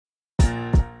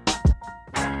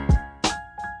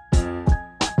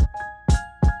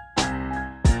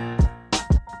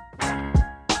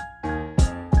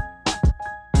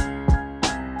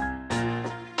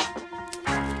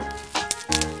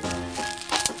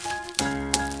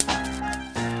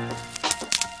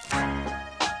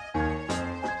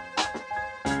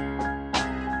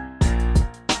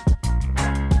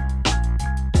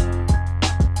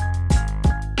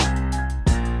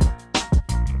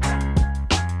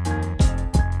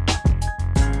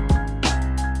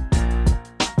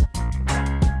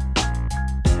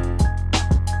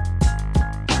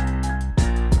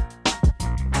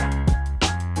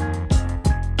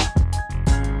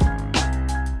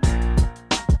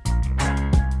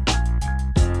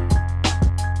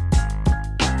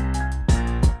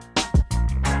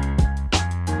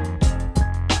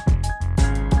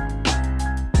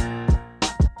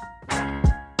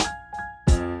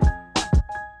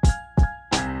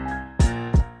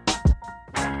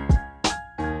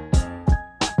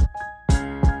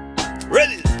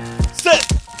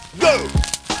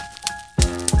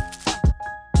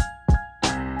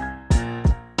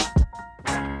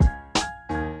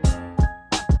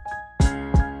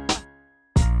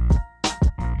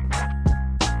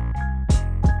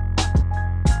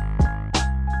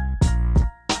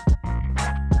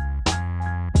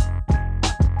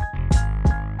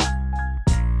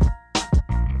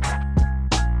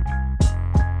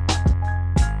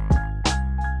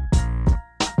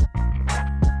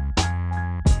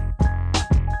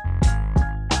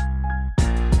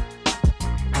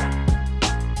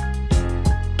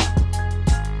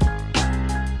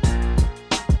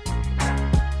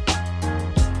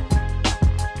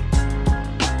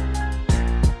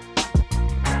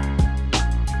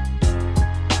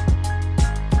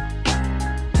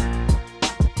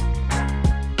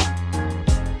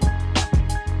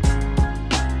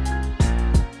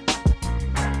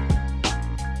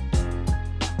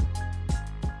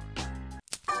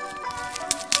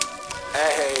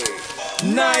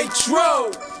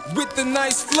Nitro with the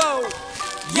nice flow.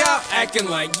 Y'all acting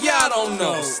like y'all don't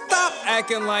know. Stop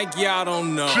acting like y'all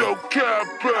don't know.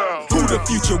 Who the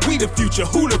future? We the future.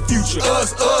 Who the future?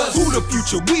 Us. Who the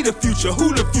future? We the future.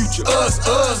 Who the future?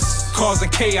 Us.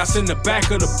 Causing chaos in the back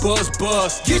of the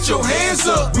bus. Get your hands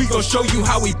up. We gon' show you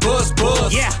how we buzz.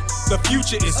 Yeah. The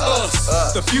future is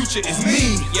us. The future is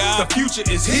me. Yeah. The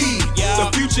future is he. Yeah.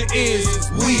 The future is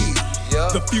we.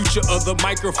 The future of the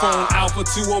microphone, Alpha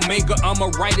to Omega,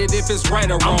 I'ma write it if it's right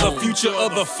or wrong. I'm the future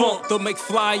of the funk, the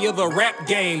McFly of the rap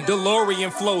game. DeLorean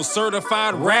flow,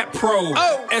 certified rap pro.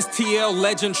 STL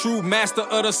legend, true master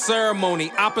of the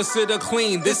ceremony. Opposite of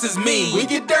clean, this is me. We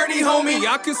get dirty, homie.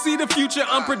 Y'all can see the future,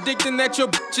 I'm predicting that your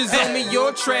bitch is on me.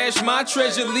 Your trash, my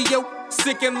treasure, Leo.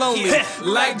 Sick and lonely,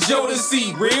 like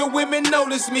Jodeci. Real women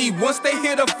notice me. Once they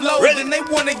hit a flow, then they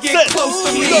wanna get close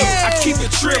to me. I keep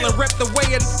it trill and rep the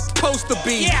way it's supposed to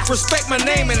be. Respect my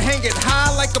name and hang it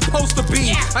high like a poster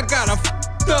be. I got a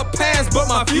up past, but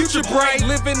my future bright.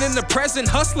 Living in the present,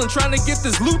 hustling, trying to get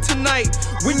this loot tonight.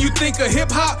 When you think of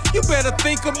hip-hop, you better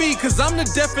think of me, cause I'm the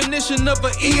definition of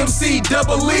an EMC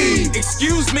double E.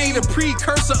 Excuse me, the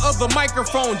precursor of the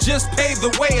microphone. Just pave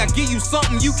the way, I give you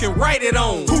something you can write it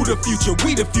on. Who the future?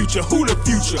 We the future. Who the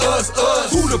future? Us.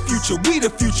 Who the future? We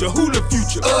the future. Who the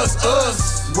future?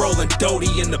 Us. Rolling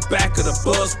Doty in the back of the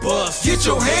bus. Get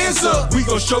your hands up. We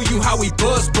gon' show you how we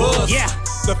buzz. Yeah.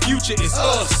 The future is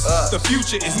us. The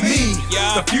future is me.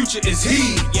 The future is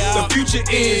he. The future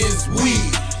is we.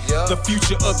 The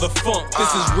future of the funk.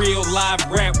 This is real live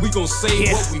rap. We gon'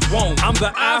 say what we want. I'm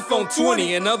the iPhone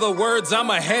 20. In other words, I'm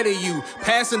ahead of you.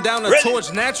 Passing down the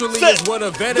torch naturally is what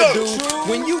a vetter do.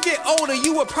 When you get older,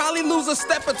 you will probably lose a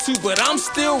step or two, but I'm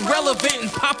still relevant and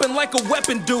popping like a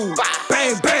weapon dude.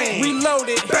 Bang, bang.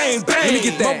 Reloaded. Bang, bang. Let me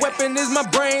get that. My weapon is my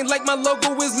brain. Like my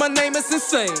logo is my name. It's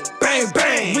insane. Bang,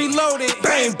 bang. Reloaded.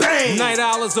 Bang, bang. Night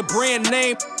Owl is a brand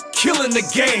name. Killing the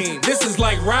game. This is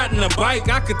like riding a bike.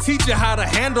 I could teach you how to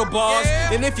handle bars.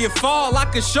 And if you fall, I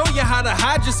could show you how to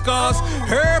hide your scars.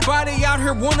 Everybody out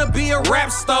here wanna be a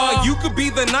rap star. You could be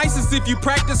the nicest if you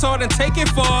practice hard and take it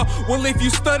far. Well, if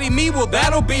you study me, well,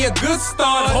 that'll be a good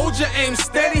start. Hold your aim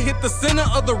steady, hit the center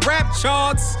of the rap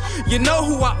charts. You know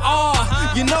who I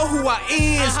are, you know who I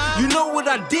is. You know what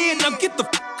I did, now get the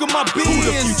f*** of my biz. Who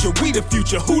the future? We the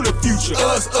future. Who the future?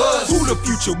 Us. Who the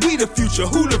future? We the future.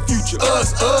 Who the future?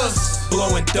 Us.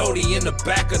 Blowing Doty in the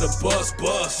back of the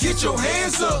bus. Get your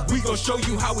hands up. We gon' show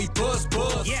you how we buzz.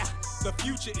 Yeah. The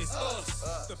future is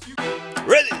us. The future.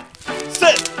 Ready,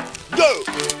 set, go.